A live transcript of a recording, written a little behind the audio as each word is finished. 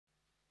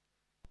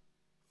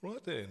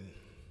Right then,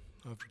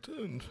 I've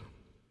returned.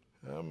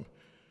 We're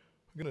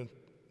going to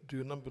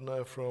do a number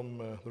now from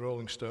the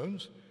Rolling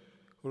Stones,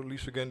 or at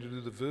least we're going to do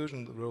the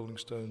version that the Rolling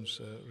Stones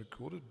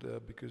recorded,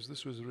 because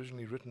this was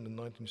originally written in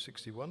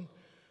 1961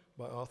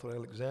 by Arthur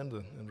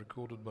Alexander and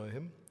recorded by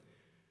him.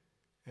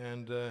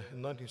 And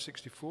in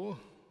 1964,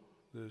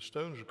 the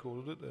Stones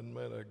recorded it and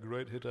made a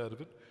great hit out of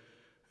it.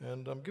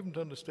 And I'm given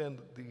to understand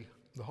that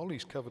the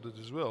Hollies covered it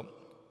as well.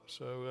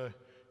 So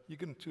you're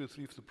getting 2 or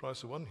 3 for the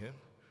price of 1 here,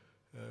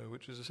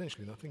 which is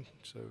essentially nothing.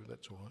 So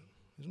that's all right,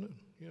 isn't it?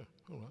 Yeah,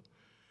 all right.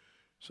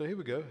 So here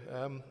we go.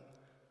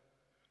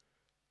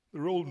 The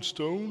Rolling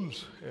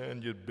Stones,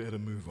 and you'd better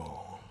move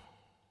on.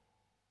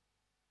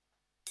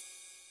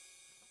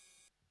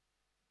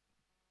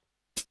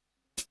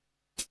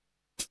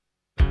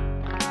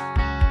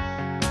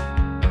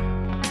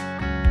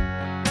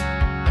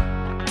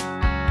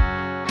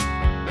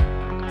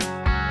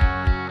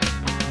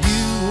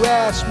 You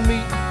asked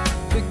me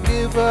to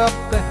give up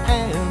the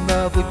hand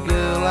of the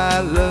girl I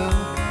love.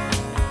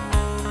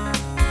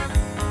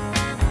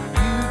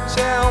 You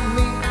tell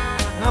me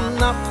I'm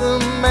not the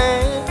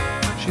man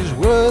she's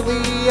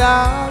worthy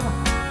of.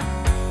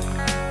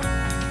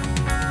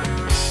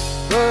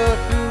 But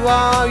who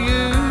are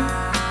you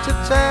to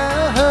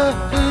tell her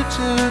who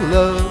to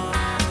love?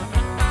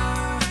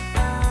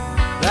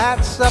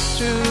 That's up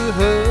to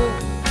her.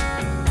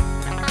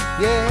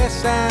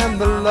 Yes, and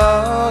the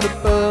Lord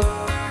above.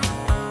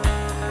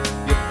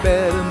 You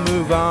better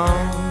move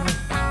on.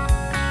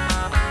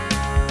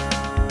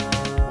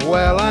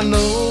 Well, I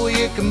know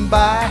you can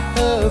buy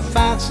her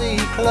fancy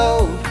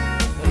clothes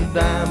and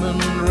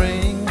diamond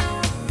rings,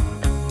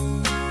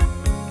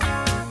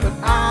 but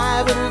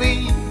I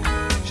believe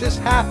she's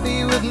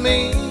happy with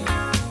me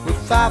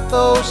without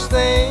those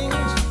things.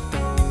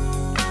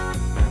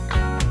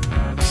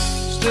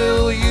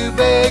 Still you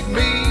beg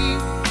me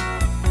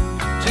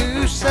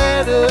to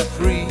set her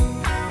free,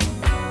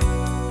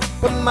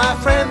 but my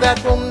friend,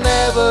 that will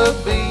never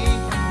be.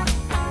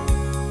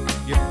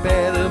 You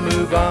better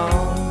move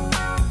on.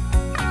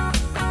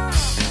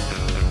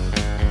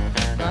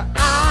 Now,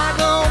 I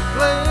don't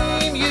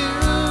blame you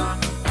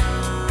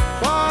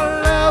for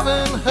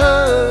loving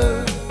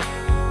her,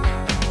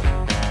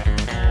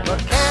 but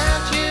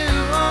can't you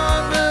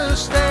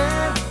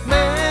understand,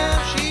 man,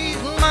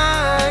 she's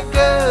my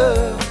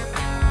girl.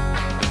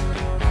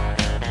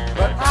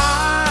 But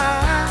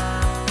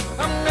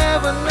I'm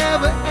never,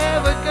 never,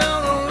 ever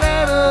gonna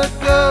let her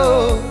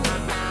go,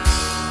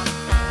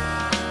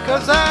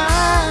 'cause I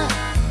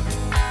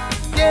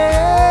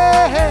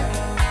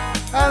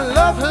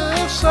love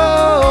her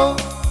so.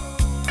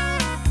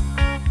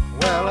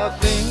 Well, I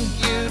think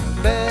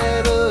you'd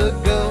better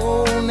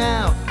go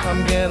now.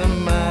 I'm getting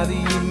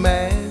mighty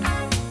mad.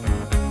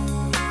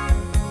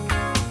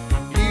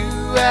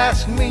 You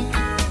asked me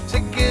to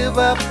give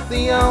up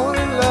the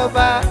only love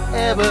I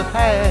ever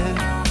had.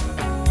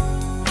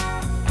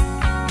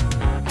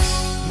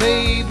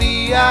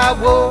 Maybe I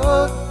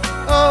would,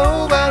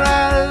 oh, but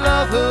I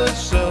love her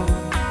so.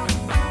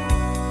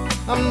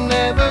 I'm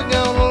never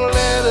gonna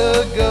let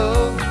her go.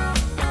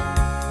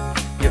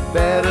 You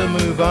better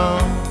move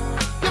on.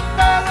 You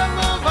better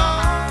move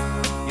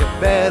on. You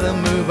better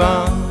move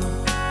on.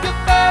 You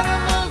better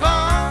move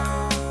on.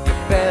 You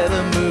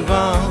better move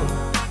on.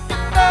 You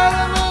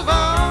better move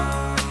on.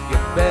 You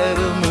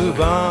better move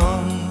on.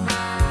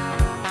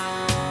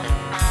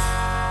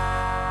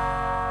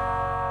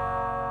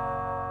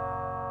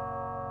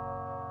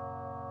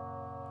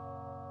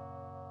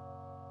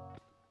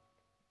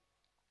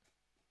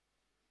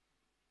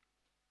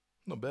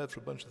 Not bad for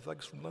a bunch of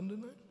thugs from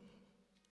London, eh?